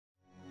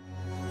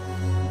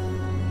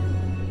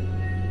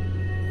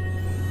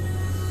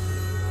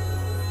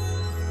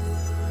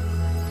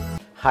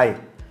Hi,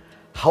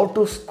 how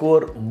to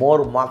score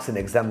more marks in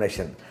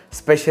examination,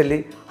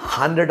 especially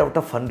 100 out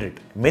of 100.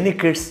 Many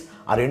kids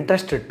are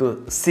interested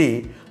to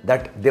see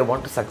that they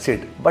want to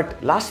succeed.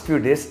 But last few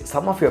days,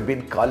 some of you have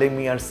been calling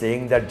me and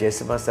saying that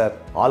Jayasimha sir,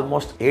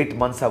 almost 8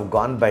 months have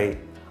gone by.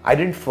 I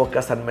didn't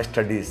focus on my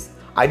studies.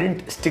 I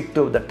didn't stick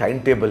to the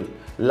timetable.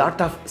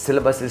 Lot of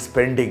syllabus is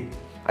pending.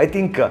 I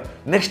think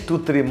next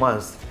 2-3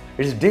 months,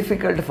 it's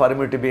difficult for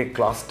me to be a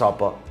class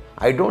topper.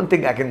 I don't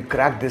think I can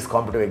crack this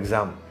competitive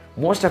exam.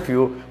 Most of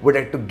you would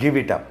like to give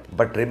it up.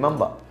 But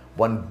remember,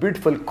 one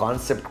beautiful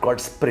concept called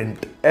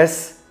sprint.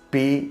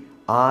 S-P-R-I-N-T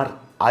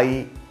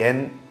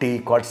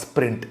called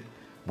sprint.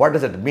 What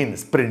does it mean,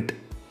 sprint?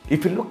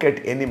 If you look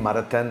at any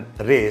marathon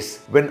race,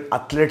 when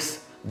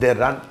athletes, they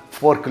run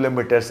 4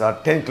 kilometers or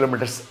 10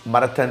 kilometers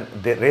marathon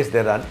they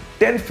run,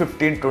 10,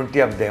 15, 20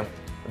 of them,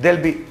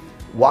 they'll be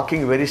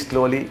walking very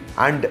slowly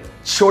and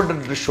shoulder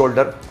to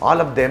shoulder, all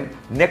of them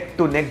neck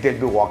to neck they'll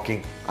be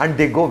walking and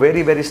they go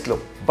very, very slow.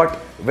 But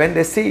when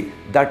they see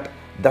that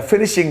the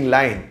finishing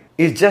line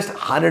is just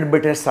 100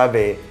 meters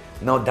away,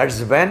 now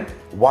that's when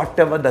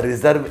whatever the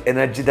reserve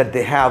energy that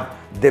they have,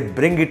 they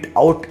bring it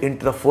out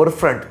into the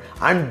forefront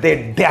and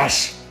they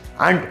dash.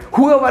 And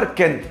whoever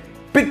can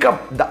pick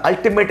up the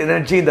ultimate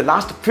energy in the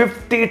last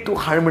 50 to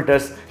 100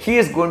 meters, he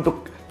is going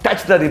to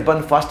touch the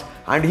ribbon first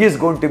and he is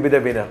going to be the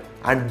winner.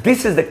 And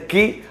this is the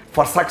key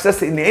for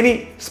success in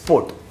any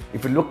sport.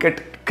 If you look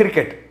at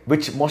cricket,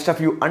 which most of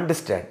you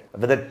understand,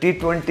 whether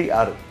T20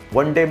 or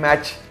one-day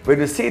match, when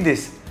you see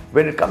this,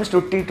 when it comes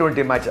to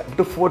T20 match, up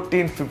to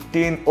 14,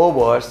 15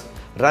 overs,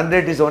 run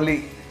rate is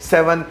only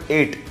 7,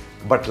 8.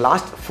 But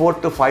last 4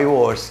 to 5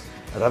 overs,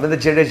 Ravindra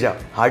Jadeja,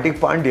 Hardik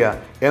Pandya,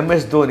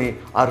 MS Dhoni,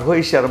 or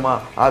Rohit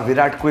Sharma, or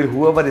Virat Kohli,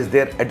 whoever is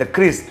there at the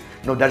crease,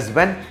 now that's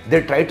when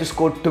they try to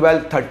score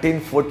 12, 13,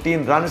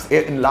 14 runs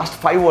in last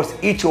 5 overs,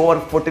 each over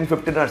 14,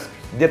 15 runs.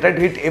 They try to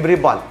hit every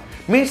ball.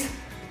 Means,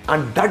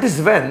 and that is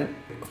when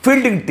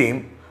fielding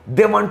team,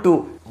 they want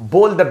to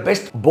bowl the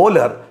best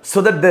bowler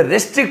so that they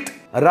restrict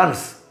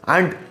runs.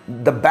 And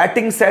the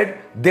batting side,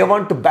 they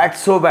want to bat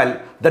so well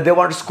that they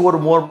want to score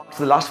more marks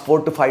in the last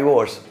 4 to 5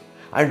 overs.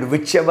 And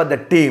whichever the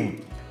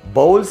team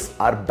bowls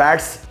or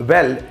bats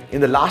well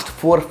in the last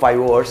 4 or 5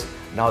 overs,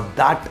 now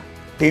that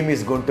team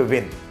is going to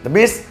win. That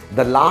means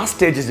the last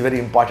stage is very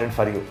important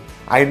for you.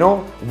 I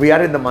know we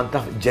are in the month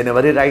of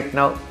January right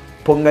now.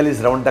 Pongal is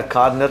around the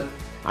corner,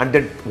 and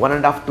then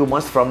 1.5-2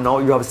 months from now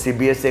you have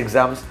CBSE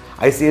exams,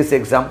 ICS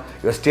exam,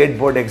 your state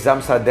board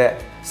exams are there.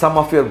 Some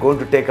of you are going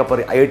to take up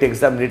an IIT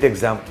exam, NEET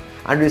exam,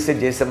 and you say,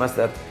 Jayasimha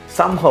sir,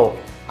 somehow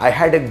I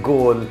had a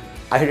goal,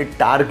 I had a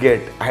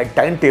target, I had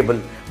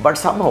timetable, but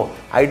somehow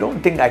I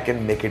don't think I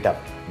can make it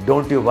up.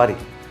 Don't you worry.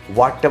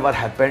 Whatever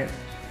happened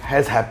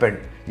has happened.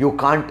 You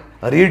can't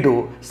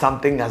redo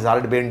something has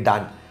already been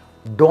done.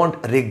 Don't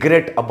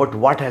regret about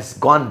what has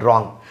gone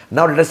wrong.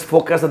 Now let us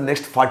focus on the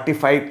next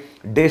 45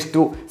 days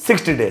to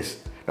 60 days.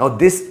 Now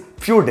these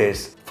few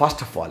days,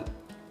 first of all,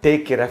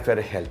 take care of your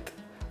health.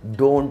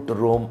 Don't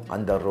roam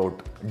on the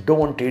road.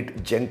 Don't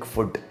eat junk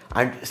food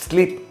and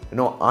sleep.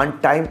 On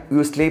time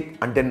you sleep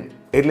and then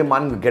early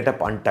morning you get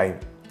up on time.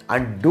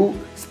 And do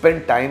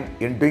spend time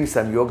in doing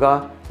some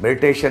yoga,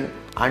 meditation,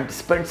 and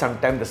spend some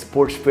time the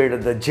sports field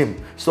at the gym.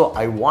 So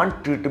I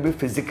want you to be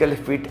physically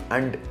fit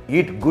and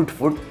eat good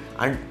food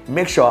and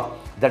make sure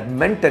that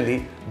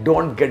mentally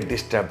don't get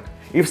disturbed.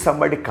 If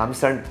somebody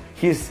comes and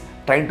he's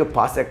trying to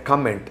pass a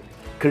comment,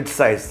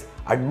 criticize,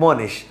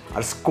 admonish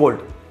or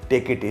scold,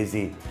 take it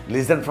easy.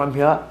 Listen from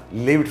here,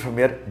 leave it from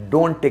here.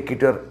 Don't take it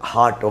to your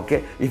heart,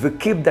 okay? If you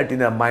keep that in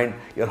your mind,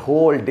 your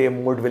whole day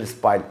mood will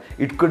spoil.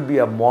 It could be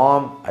a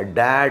mom, a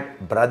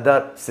dad,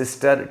 brother,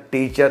 sister,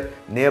 teacher,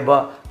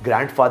 neighbor,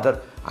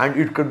 grandfather, and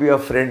it could be a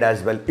friend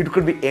as well. It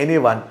could be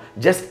anyone.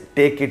 Just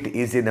take it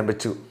easy, number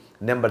 2.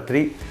 Number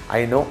 3,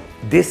 I know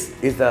this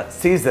is the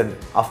season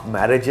of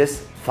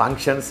marriages,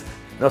 functions.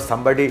 Now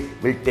somebody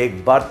will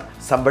take birth,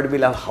 somebody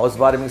will have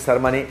housewarming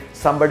ceremony,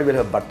 somebody will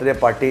have a birthday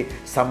party,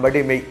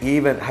 somebody may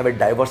even have a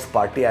divorce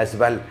party as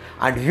well,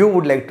 and you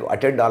would like to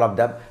attend all of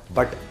them.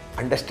 But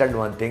understand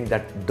one thing,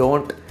 that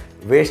don't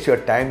waste your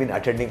time in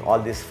attending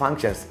all these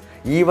functions.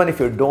 Even if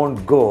you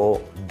don't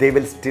go, they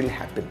will still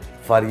happen.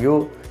 For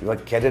you, your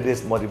career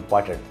is more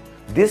important.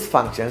 These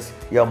functions,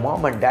 your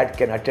mom and dad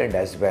can attend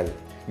as well.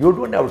 You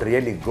don't have to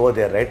really go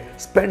there, right?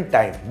 Spend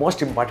time.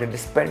 Most importantly,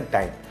 spend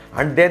time.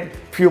 And then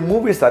few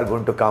movies are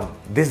going to come.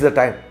 This is the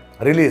time.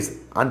 Release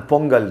on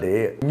Pongal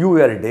day, New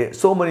Year day,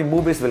 so many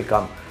movies will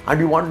come. And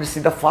you want to see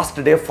the first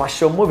day, first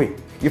show movie.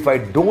 If I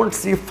don't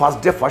see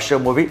first day, first show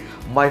movie,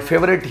 my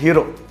favorite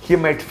hero, he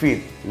might feel,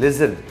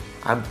 listen,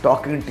 I'm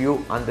talking to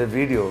you on the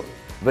video.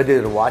 Whether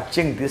you're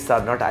watching this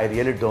or not, I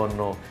really don't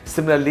know.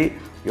 Similarly,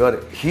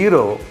 your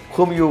hero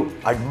whom you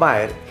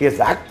admire, he has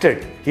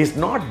acted. He is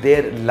not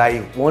there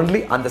live,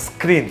 only on the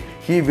screen.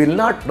 He will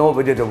not know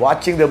whether you're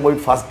watching the movie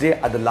first day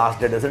or the last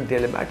day, doesn't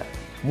really matter.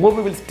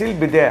 Movie will still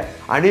be there,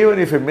 and even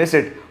if you miss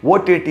it,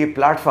 OTT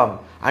platform,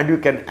 and you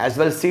can as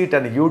well see it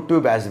on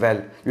YouTube as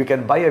well. You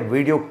can buy a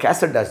video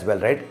cassette as well,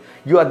 right?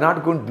 You are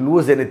not going to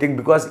lose anything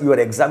because your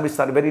exams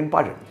are very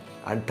important.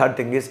 And third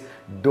thing is,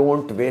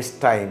 don't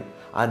waste time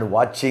on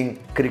watching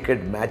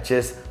cricket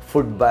matches,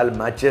 football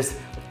matches,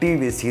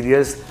 TV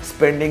serials,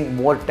 spending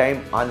more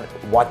time on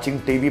watching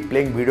TV,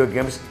 playing video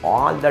games.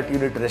 All that you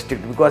need to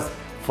restrict, because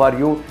for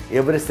you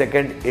every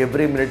second,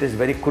 every minute is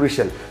very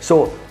crucial.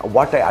 So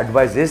what I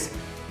advise is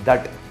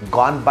that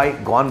gone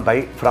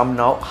by from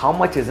now, how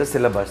much is the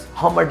syllabus,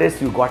 how much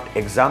days you got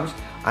exams,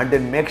 and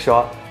then make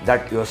sure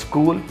that your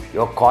school,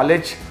 your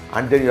college,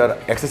 and then your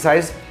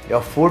exercise,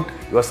 your food,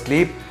 your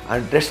sleep,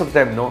 and rest of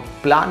the time,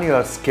 plan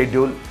your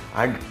schedule,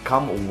 and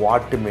come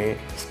what may,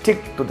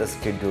 stick to the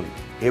schedule.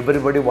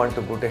 Everybody wants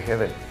to go to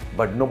heaven,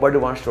 but nobody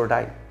wants to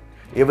die.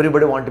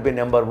 Everybody wants to be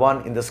number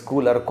one in the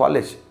school or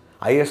college,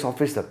 IAS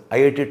officer,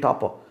 IIT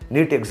topper,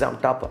 NEET exam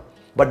topper,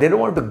 but they don't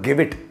want to give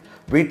it.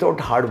 Without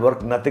hard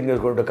work, nothing is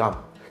going to come.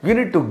 You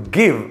need to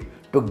give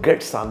to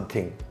get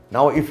something.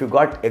 Now, if you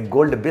got a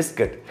gold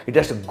biscuit, it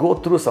has to go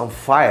through some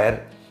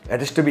fire, it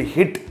has to be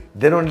hit,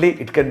 then only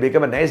it can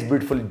become a nice,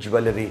 beautiful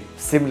jewelry.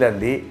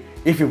 Similarly,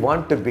 if you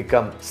want to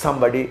become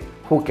somebody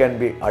who can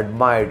be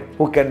admired,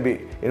 who can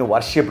be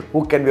worshipped,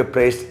 who can be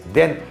praised,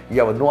 then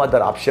you have no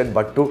other option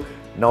but to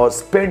now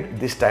spend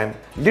this time,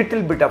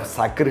 little bit of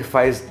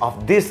sacrifice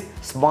of these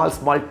small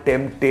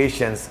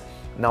temptations.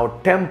 Now,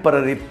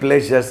 temporary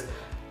pleasures,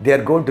 they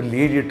are going to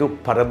lead you to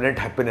permanent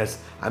happiness.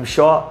 I'm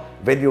sure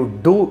when you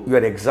do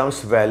your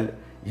exams well,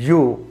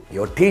 you,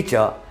 your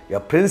teacher, your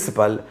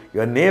principal,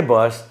 your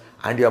neighbors,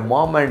 and your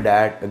mom and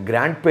dad, your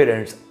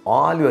grandparents,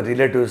 all your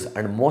relatives,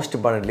 and most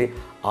importantly,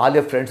 all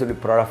your friends will be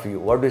proud of you.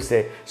 What do you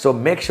say? So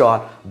make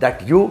sure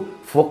that you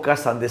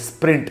focus on the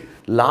sprint,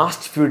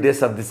 last few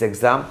days of this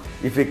exam.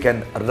 If you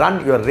can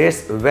run your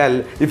race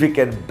well, if you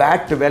can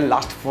bat well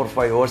last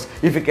 4-5 hours,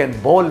 if you can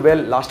bowl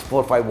well last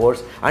 4-5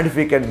 hours, and if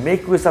you can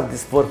make use of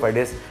these 4-5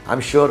 days, I'm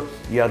sure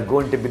you are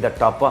going to be the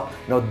topper.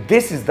 Now,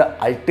 this is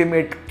the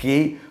ultimate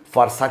key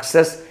for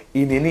success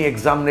in any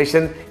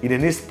examination, in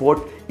any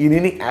sport, in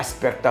any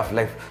aspect of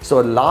life. So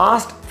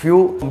last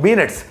few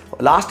minutes,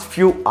 last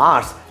few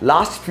hours,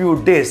 last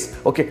few days,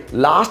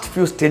 last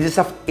few stages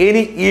of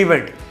any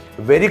event,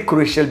 very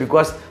crucial,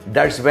 because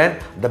that's when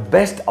the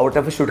best out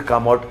of it should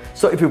come out.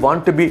 So if you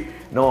want to be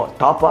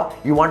topper,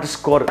 you want to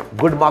score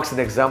good marks in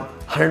exam,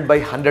 100 by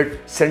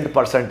 100 cent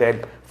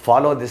percentile,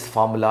 follow this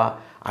formula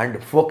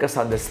and focus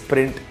on the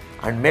sprint,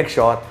 and make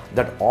sure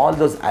that all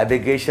those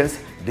aggregations,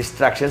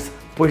 distractions,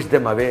 push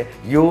them away.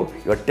 You,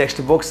 your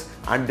textbooks,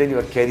 and then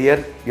your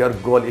career, your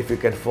goal. If you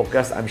can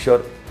focus, I'm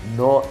sure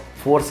no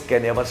force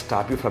can ever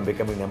stop you from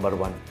becoming number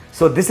one.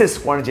 So this is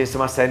Squadron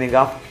Jayasimha signing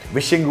off,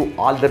 wishing you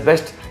all the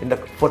best in the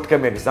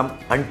forthcoming exam.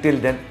 Until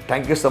then,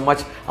 thank you so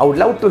much. I would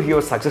love to hear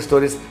your success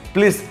stories.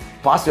 Please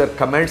pass your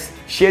comments,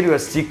 share your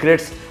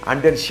secrets,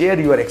 and then share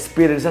your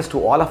experiences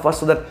to all of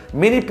us, so that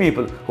many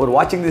people who are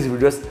watching these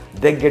videos,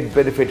 they get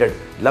benefited.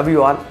 Love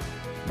you all.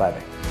 Bye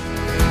bye.